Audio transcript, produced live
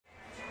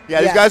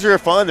Yeah, these guys are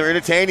fun. They're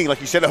entertaining.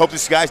 Like you said, I hope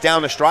this guy's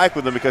down to strike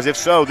with them because if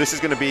so, this is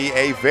going to be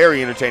a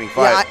very entertaining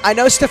fight. Yeah, I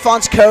know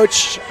Stephan's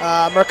coach,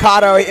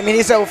 Mercado. I mean,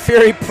 he's a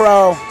Fury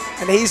pro,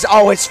 and he's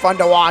always fun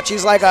to watch.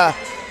 He's like a,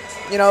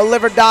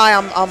 live or die.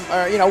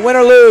 I'm win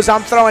or lose,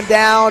 I'm throwing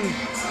down.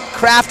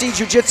 Crafty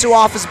jiu-jitsu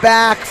off his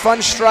back,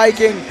 fun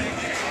striking.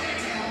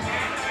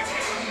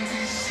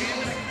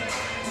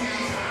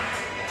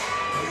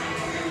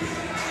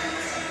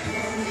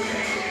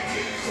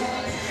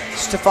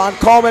 Stephan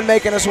Coleman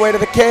making his way to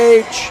the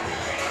cage.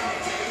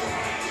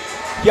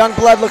 Young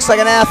blood looks like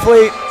an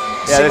athlete.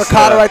 Yeah, see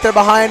Mercado right there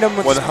behind him.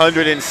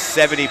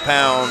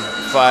 170-pound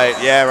fight.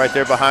 Yeah, right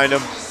there behind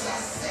him.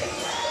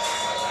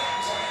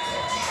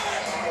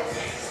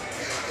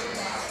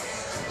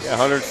 Yeah,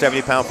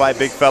 170-pound fight,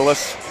 big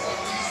fellas.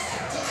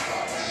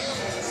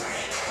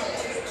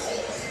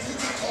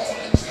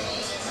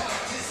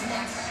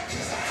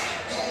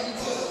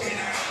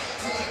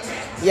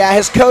 Yeah,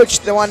 his coach,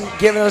 the one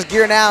giving his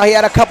gear now, he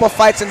had a couple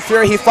fights in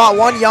Fury. He fought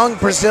one young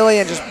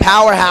Brazilian, just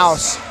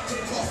powerhouse.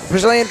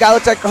 Brazilian guy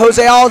looked like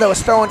Jose Aldo,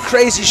 was throwing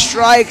crazy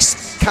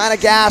strikes, kind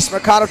of gassed.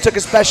 Mercado took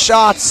his best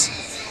shots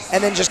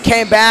and then just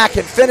came back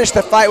and finished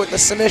the fight with the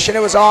submission.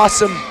 It was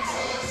awesome.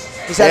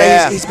 He's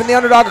been the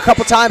underdog a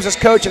couple times as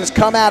coach and has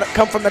come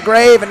from the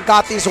grave and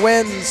got these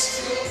wins.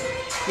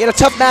 He had a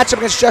tough matchup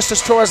against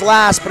Justice Torres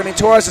last, but I mean,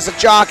 Torres is a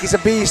jock, he's a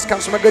beast,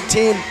 comes from a good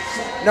team.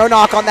 No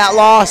knock on that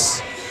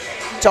loss.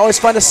 It's always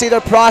fun to see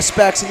their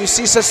prospects, and you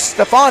see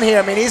Stephan here.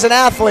 I mean, he's an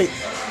athlete.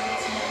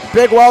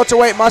 Big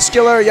welterweight,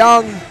 muscular,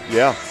 young.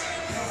 Yeah.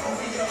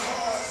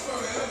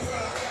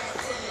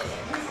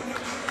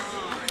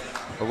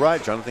 All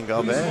right, Jonathn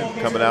Galvan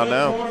coming out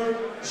now.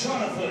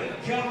 Jonathn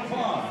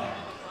Galvan.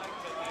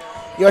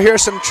 You'll hear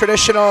some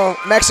traditional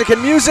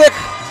Mexican music.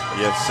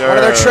 Yes, sir. One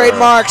of their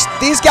trademarks.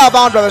 These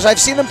Galvan brothers, I've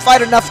seen them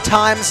fight enough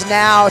times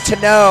now to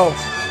know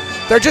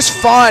they're just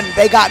fun.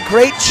 They got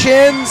great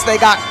chins. They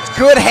got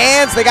good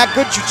hands. They got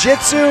good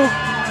jiu-jitsu.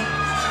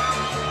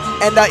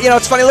 And,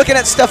 it's funny looking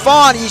at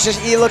Stephan.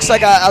 He looks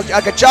like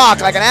a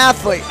jock, like an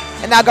athlete.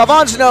 And now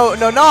Galvan's no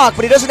knock,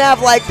 but he doesn't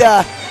have, like,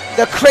 the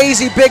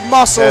crazy big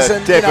muscles.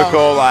 And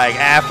typical, like,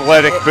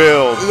 athletic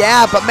build.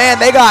 Yeah, but, man,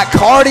 they got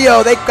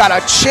cardio. They got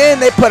a chin.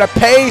 They put a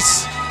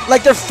pace.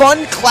 Like, they're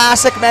fun,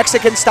 classic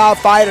Mexican-style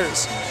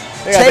fighters.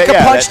 Take a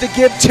punch to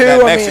give two.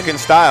 That Mexican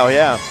style,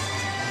 yeah.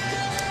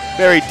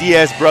 Very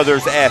Diaz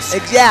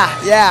Brothers-esque.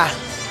 Yeah.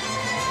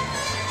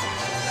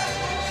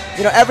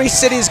 Every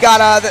city's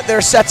got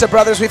their sets of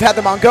brothers. We've had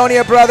the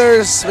Mongonia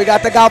brothers. We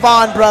got the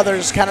Galvan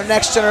brothers, kind of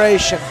next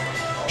generation.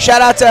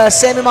 Shout out to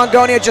Sammy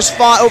Mongonia, just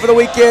fought over the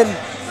weekend.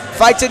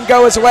 Fight didn't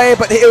go his way,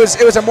 but it was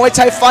a Muay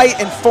Thai fight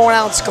in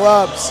 4-ounce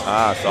gloves.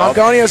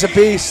 Mongonia's a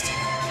beast.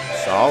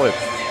 Solid.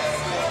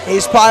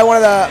 He's probably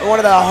one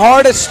of the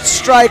hardest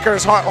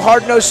strikers,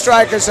 hard-nosed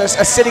strikers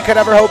a city could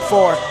ever hope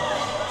for.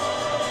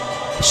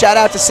 Shout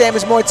out to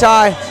Sammy's Muay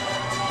Thai.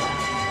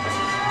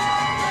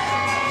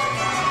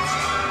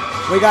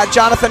 We got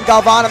Jonathn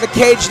Galvan in the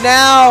cage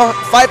now.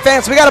 Fight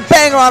fans, we got a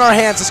banger on our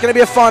hands. It's going to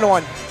be a fun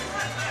one.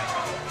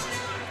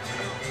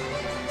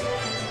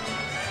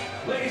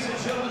 Ladies and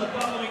gentlemen, the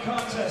following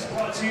contest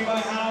brought to you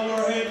by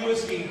Our Head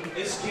Whiskey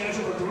is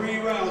scheduled for 3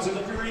 rounds in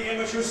the Fury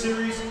Amateur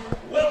Series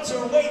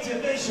welterweight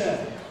division.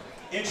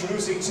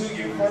 Introducing to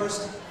you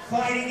first,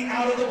 fighting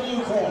out of the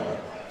blue corner.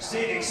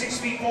 Standing 6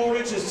 feet 4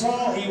 inches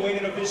tall, he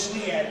weighed in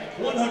officially at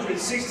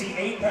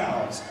 168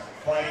 pounds.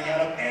 Fighting out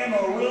of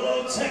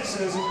Amarillo,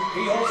 Texas,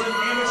 he holds an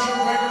amateur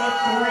record of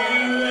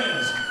 3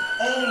 wins.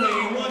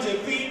 Only 1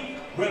 defeat,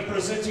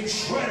 representing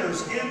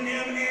Shredders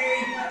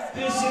MMA.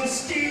 This is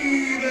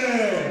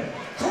Stephan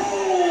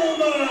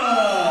Coleman.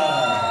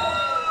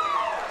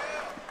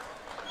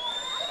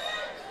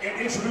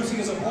 And introducing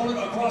his opponent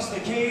across the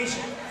cage,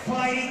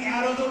 fighting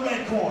out of the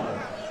red corner.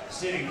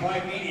 Sitting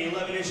 5 feet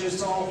 11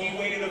 inches tall, he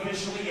weighed in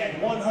officially at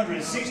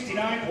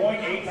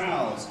 169.8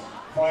 pounds.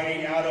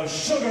 Fighting out of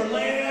Sugar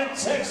Land,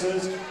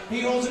 Texas, he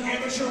holds an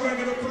amateur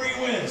record of 3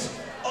 wins.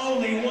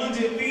 Only 1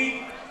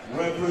 defeat,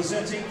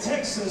 representing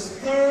Texas'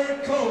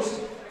 Third Coast.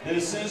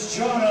 This is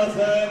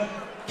Jonathn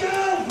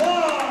Galvan.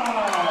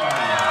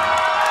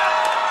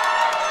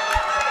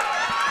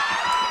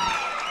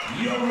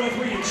 Your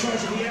referee in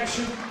charge of the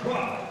action,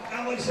 Rob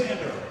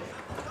Alexander.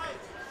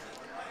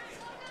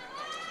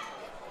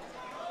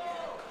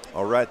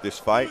 All right, this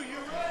fight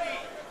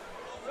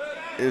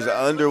is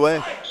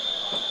underway.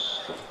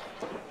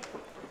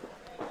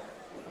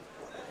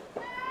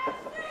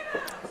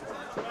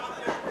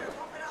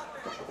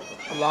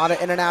 A lot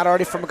of in and out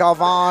already from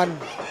Galvan.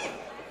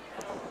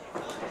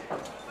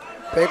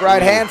 Big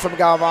right hand from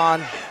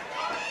Galvan.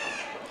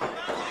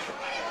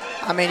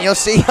 I mean, you'll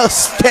see he'll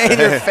stay in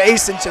your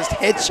face and just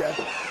hit you.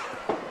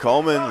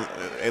 Coleman,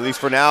 at least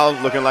for now,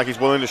 looking like he's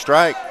willing to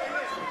strike.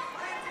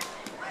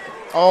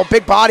 Oh,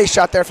 big body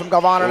shot there from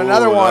Galvan, and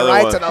another one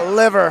right to the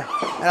liver,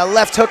 and a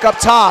left hook up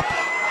top.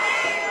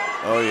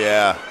 Oh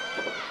yeah.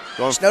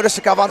 Just notice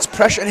Galvan's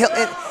pressure,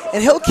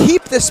 and he'll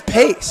keep this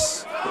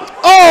pace.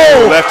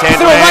 Oh! Left hand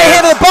threw a right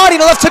hand to the body,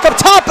 and a left hook up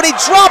top, but he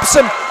drops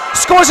him.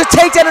 Scores a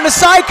takedown into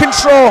side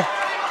control.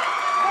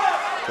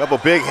 Couple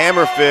big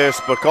hammer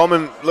fists, but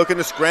Coleman looking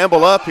to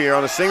scramble up here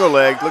on a single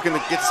leg, looking to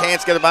get his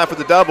hands together by for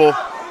the double.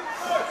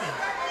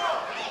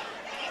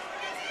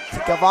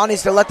 Galvan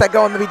needs to let that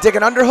go and maybe dig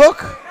an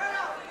underhook.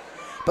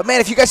 But man,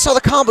 if you guys saw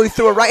the combo, he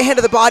threw a right hand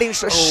to the body and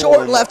just a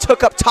short left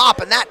hook up top,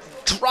 and that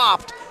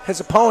dropped his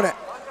opponent.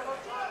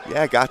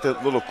 Yeah, got the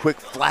little quick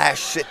flash,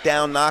 sit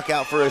down,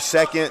 knockout for a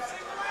second.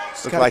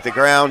 Looked like the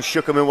ground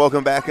shook him and woke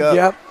him back up.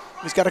 Yep,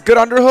 he's got a good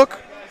underhook.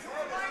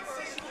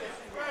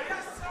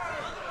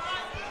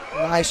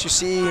 Nice, you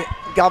see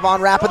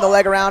Galvan wrapping the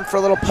leg around for a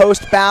little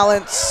post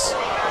balance.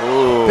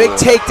 Ooh. Big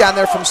takedown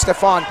there from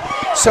Stephan.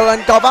 So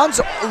in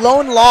Galvan's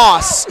lone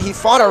loss, he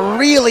fought a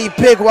really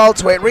big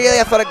welterweight, really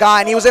athletic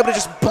guy, and he was able to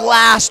just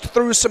blast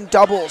through some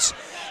doubles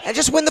and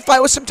just win the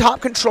fight with some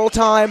top control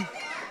time.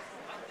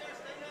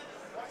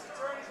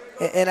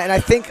 And I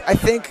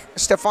think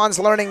Stephan's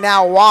learning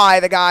now why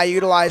the guy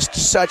utilized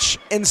such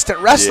instant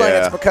wrestling.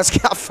 Yeah. It's because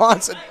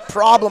Galvan's a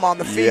problem on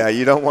the feet. Yeah,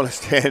 you don't want to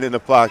stand in the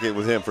pocket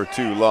with him for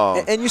too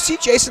long. And you see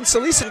Jason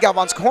Solis in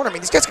Galvan's corner. I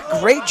mean, these guys got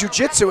great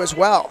jiu-jitsu as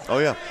well. Oh,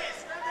 yeah.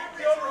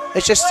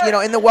 It's just, you know,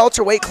 in the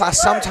welterweight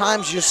class,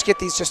 sometimes you just get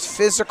these just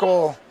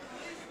physical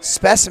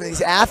specimens,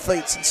 these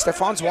athletes, and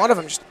Stephan's one of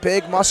them, just a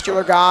big,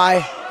 muscular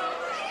guy.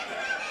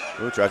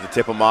 Ooh, tried to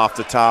tip him off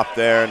the top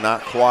there,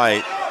 not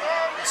quite.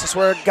 This is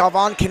where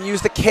Galvan can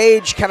use the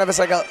cage kind of as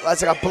like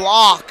a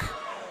block.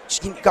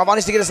 Galvan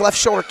needs to get his left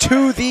shoulder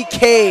to the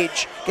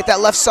cage, get that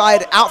left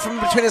side out from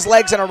between his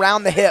legs and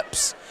around the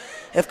hips.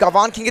 If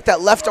Galvan can get that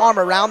left arm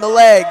around the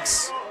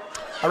legs,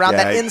 around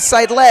that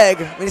inside leg,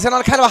 I mean, he's in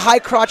on kind of a high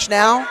crotch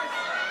now,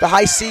 the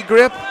high C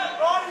grip.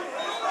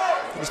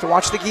 He needs to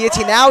watch the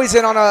guillotine. Now he's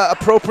in on an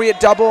appropriate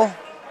double.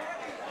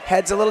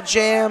 Head's a little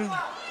jammed.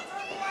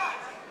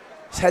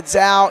 His head's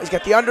out. He's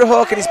got the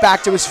underhook, and he's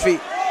back to his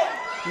feet.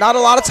 Not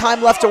a lot of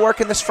time left to work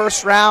in this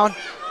first round.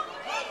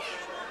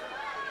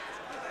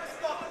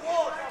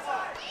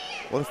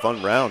 What a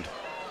fun round.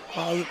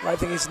 Oh, I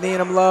think he's kneeing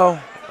him low.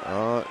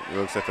 Oh, he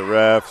looks at the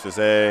ref, says,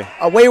 hey.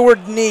 A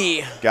wayward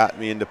knee. Got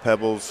me into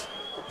pebbles.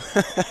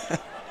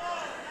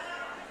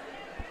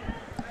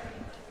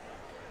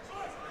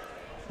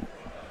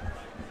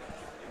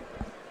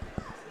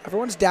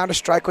 Everyone's down to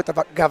strike with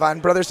the Galvan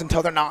brothers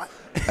until they're not.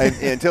 And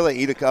until they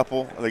eat a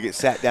couple, they get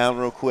sat down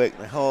real quick.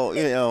 Like, oh,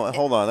 you know,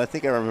 hold on, I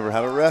think I remember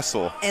how to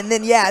wrestle. And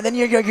then, yeah, and then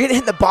you're getting hit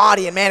in the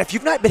body. And, man, if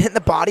you've not been hit in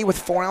the body with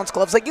 4-ounce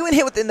gloves, like you get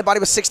hit in the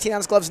body with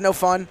 16-ounce gloves, no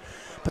fun.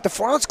 But the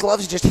 4-ounce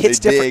gloves just hits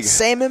different.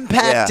 Same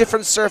impact,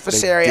 different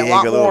surface area. A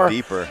lot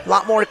deeper. A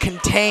lot more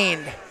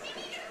contained.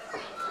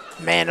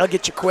 Man, it'll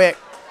get you quick.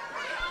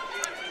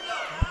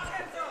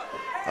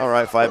 All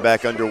right, fight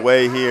back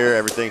underway here.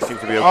 Everything seems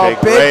to be okay.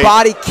 Oh, big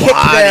body kick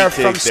there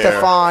from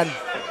Stephan.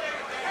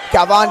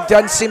 Galvan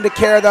doesn't seem to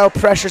care, though.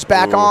 Pressure's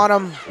back on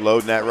him.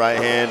 Loading that right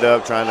hand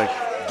up, trying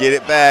to get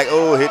it back.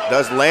 Oh, it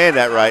does land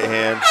that right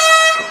hand.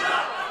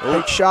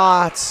 Big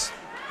shots.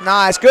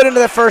 Nice. Good into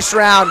the first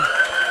round.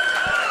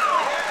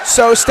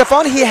 So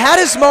Stephan, he had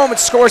his moment,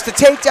 scores the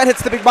takedown,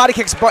 hits the big body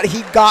kicks, but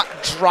he got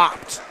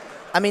dropped.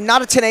 I mean,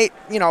 not a 10-8,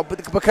 you know,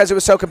 because it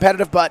was so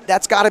competitive, but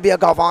that's got to be a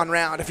Galvan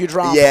round if you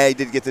drop. Yeah, he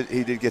did get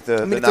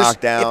the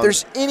knockdown. If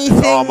there's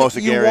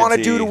anything you want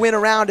to do to win a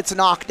round, it's a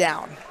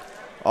knockdown.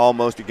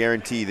 Almost a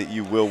guarantee that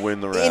you will win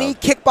the round. Any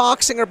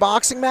kickboxing or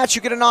boxing match,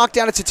 you get a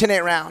knockdown, it's a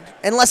 10-8 round.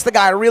 Unless the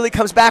guy really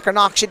comes back or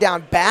knocks you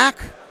down back.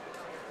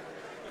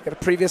 Got a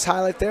previous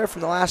highlight there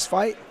from the last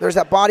fight. There's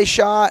that body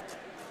shot.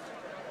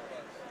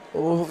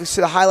 We'll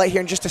see the highlight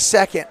here in just a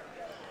second.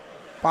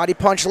 Body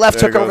punch,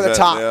 left hook over the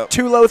top. Yep.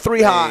 2 low,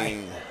 3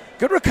 high.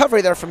 Good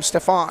recovery there from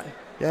Stephan.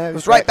 Yeah, it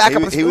was right back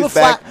up. He was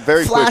back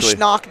very quickly. Flash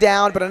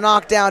knockdown, but a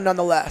knockdown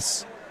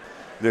nonetheless.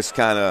 This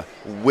kind of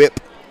whip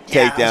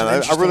takedown.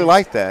 I really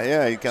like that.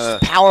 Yeah, he kind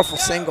of powerful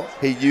single.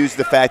 He used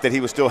the fact that he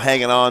was still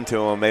hanging on to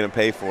him, made him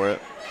pay for it.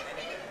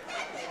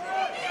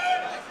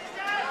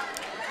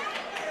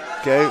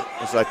 Okay,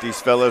 looks like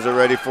these fellas are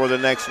ready for the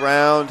next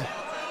round.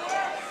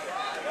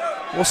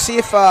 We'll see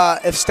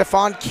if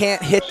Stephan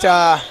can't hit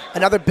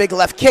another big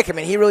left kick. I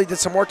mean, he really did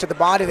some work to the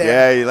body there.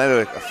 Yeah, he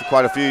landed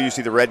quite a few. You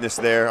see the redness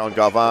there on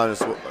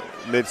Galvan's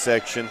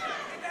midsection.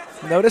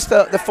 Notice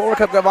the forward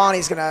cup Galvan.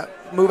 He's going to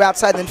move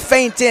outside, then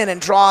feint in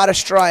and draw out a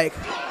strike.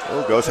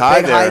 Oh, goes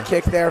high there. Big high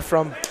kick there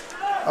from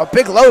a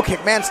big low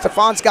kick. Man,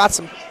 Stephan's got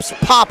some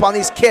pop on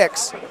these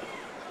kicks.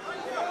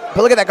 But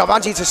look at that.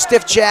 Galvan eats a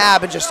stiff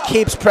jab and just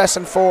keeps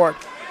pressing forward.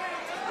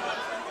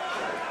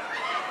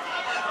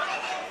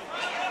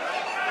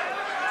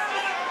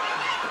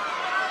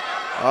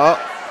 Oh,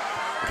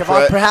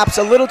 Galvan perhaps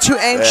a little too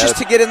anxious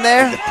to get in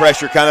there. The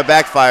pressure kind of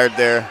backfired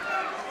there.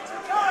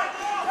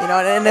 You know,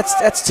 and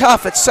that's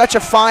tough. It's such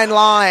a fine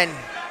line.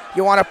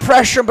 You want to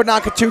pressure him but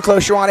not get too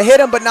close. You want to hit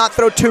him but not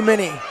throw too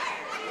many.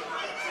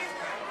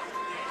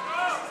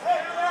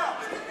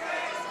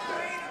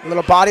 A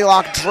little body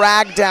lock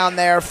drag down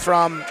there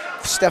from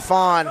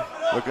Stephan.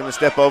 Looking to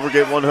step over,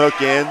 get one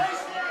hook in.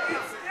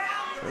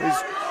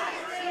 He's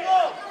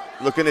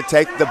looking to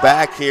take the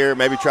back here,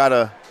 maybe try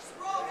to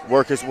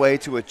work his way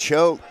to a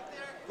choke.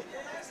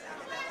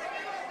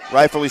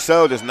 Rightfully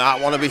so, does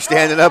not want to be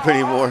standing up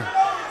anymore.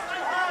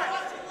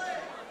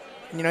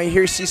 You know,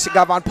 you see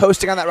Galvan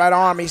posting on that right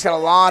arm. He's got a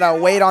lot of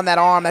weight on that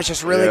arm. That's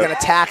just really going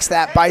to tax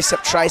that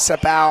bicep,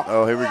 tricep out.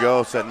 Oh, here we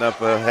go, setting up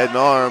a head and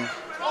arm.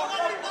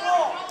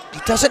 He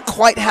doesn't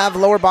quite have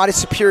lower body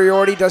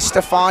superiority, does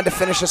Stephan, to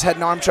finish his head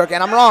and arm choke.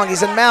 And I'm wrong,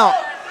 he's in mount.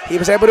 He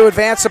was able to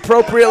advance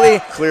appropriately.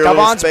 Clear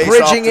Galvan's space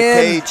bridging off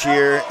the in. cage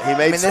here. He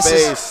made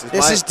space.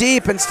 This is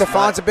deep, and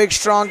Stephan's a big,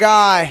 strong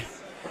guy.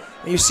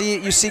 You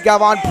see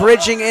Galvan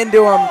bridging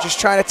into him,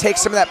 just trying to take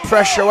some of that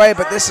pressure away,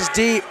 but this is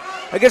deep.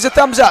 It gives a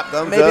thumbs up.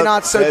 Maybe up.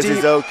 not so Says deep.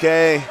 He's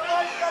okay.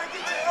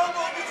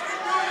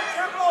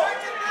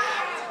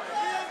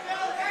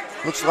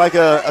 Looks like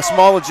a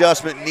small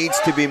adjustment needs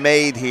to be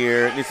made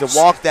here. It needs to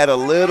walk that a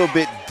little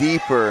bit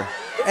deeper.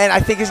 And I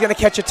think he's going to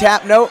catch a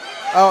tap. No.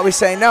 Oh, he's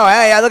saying no.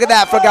 Hey, look at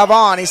that for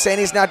Galvan. He's saying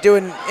he's not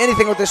doing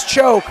anything with this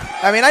choke.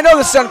 I mean, I know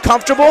this is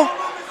uncomfortable.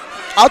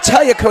 I'll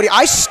tell you, Cody,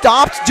 I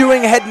stopped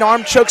doing head and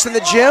arm chokes in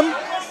the gym.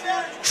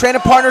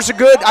 Training partners are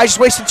good. I just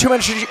wasted too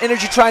much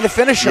energy trying to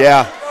finish them.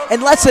 Yeah.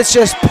 Unless it's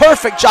just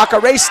perfect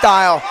Jacare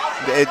style.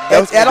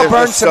 That'll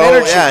burn some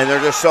energy. Yeah, and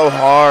they're just so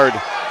hard.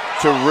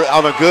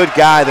 On a good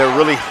guy, they're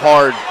really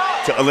hard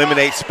to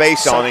eliminate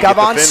space on and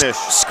Galvan's get the finish.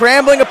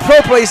 Scrambling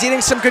appropriately. He's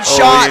eating some good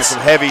shots. Eating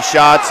some heavy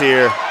shots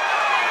here.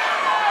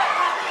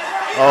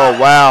 Oh,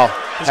 wow.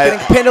 He's getting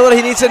pinned a little.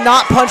 He needs to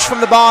not punch from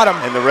the bottom.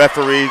 And the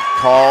referee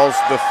calls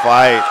the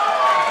fight.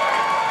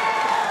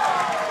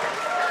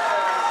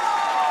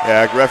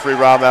 Yeah, referee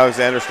Rob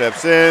Alexander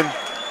steps in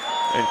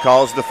and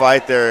calls the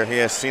fight there. He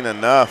has seen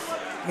enough.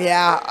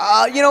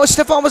 Yeah, you know,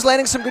 Stephan was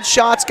landing some good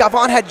shots.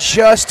 Galvan had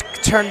just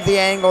turned the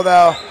angle,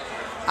 though.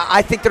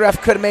 I think the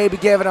ref could have maybe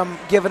given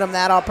him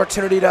that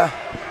opportunity to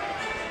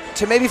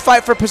maybe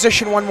fight for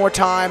position one more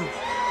time.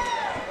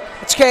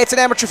 It's okay. It's an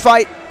amateur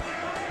fight.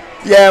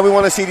 Yeah, we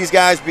want to see these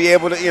guys be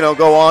able to, you know,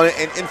 go on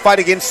and fight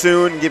again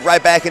soon and get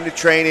right back into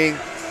training.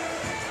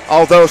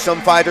 Although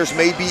some fighters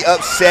may be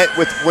upset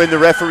with when the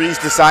referees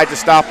decide to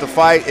stop the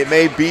fight. It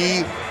may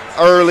be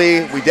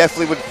early. We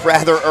definitely would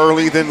rather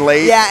early than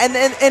late. Yeah,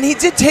 and he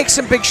did take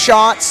some big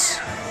shots.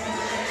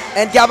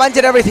 And Galvan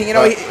did everything. You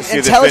know,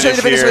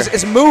 intelligent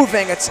is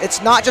moving.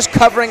 It's not just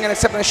covering and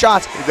accepting the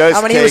shots.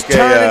 I mean, he was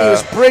turning, he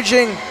was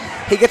bridging.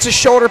 He gets his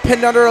shoulder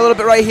pinned under a little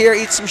bit right here,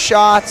 eats some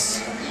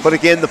shots. But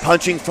again, the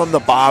punching from the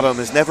bottom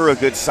is never a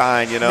good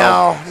sign, you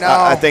know. No.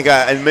 I think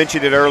I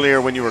mentioned it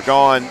earlier when you were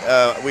gone.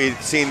 We'd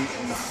seen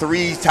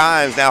 3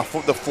 times now,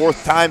 the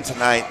 4th time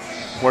tonight,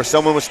 where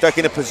someone was stuck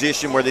in a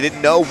position where they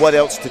didn't know what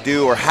else to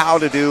do or how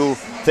to do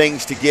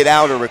things to get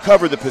out or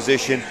recover the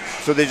position,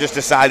 so they just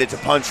decided to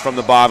punch from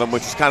the bottom,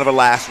 which is kind of a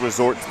last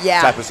resort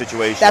type of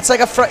situation. That's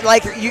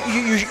like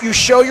you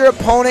show your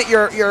opponent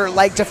you're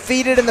like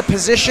defeated in the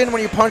position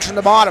when you punch from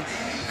the bottom,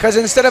 because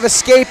instead of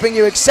escaping,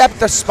 you accept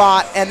the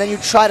spot and then you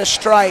try to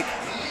strike.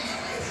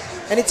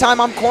 Anytime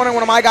I'm cornering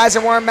one of my guys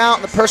and we're in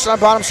mount and the person on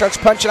bottom starts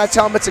punching, I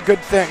tell them it's a good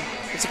thing.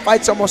 The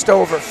fight's almost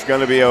over. It's going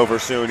to be over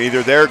soon.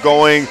 Either they're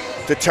going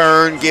to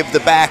turn, give the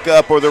back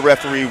up, or the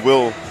referee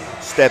will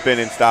step in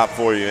and stop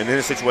for you. And in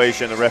this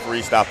situation, the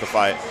referee stopped the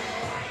fight.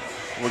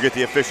 We'll get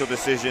the official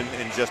decision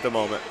in just a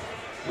moment.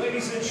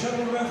 Ladies and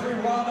gentlemen, referee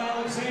Rob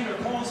Alexander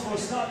calls for a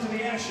stop to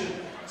the action.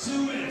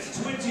 2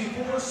 minutes,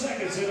 24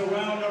 seconds into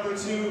round number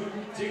 2.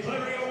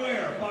 Declaring a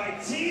winner by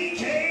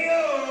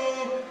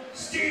TKO,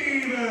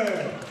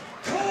 Stephan.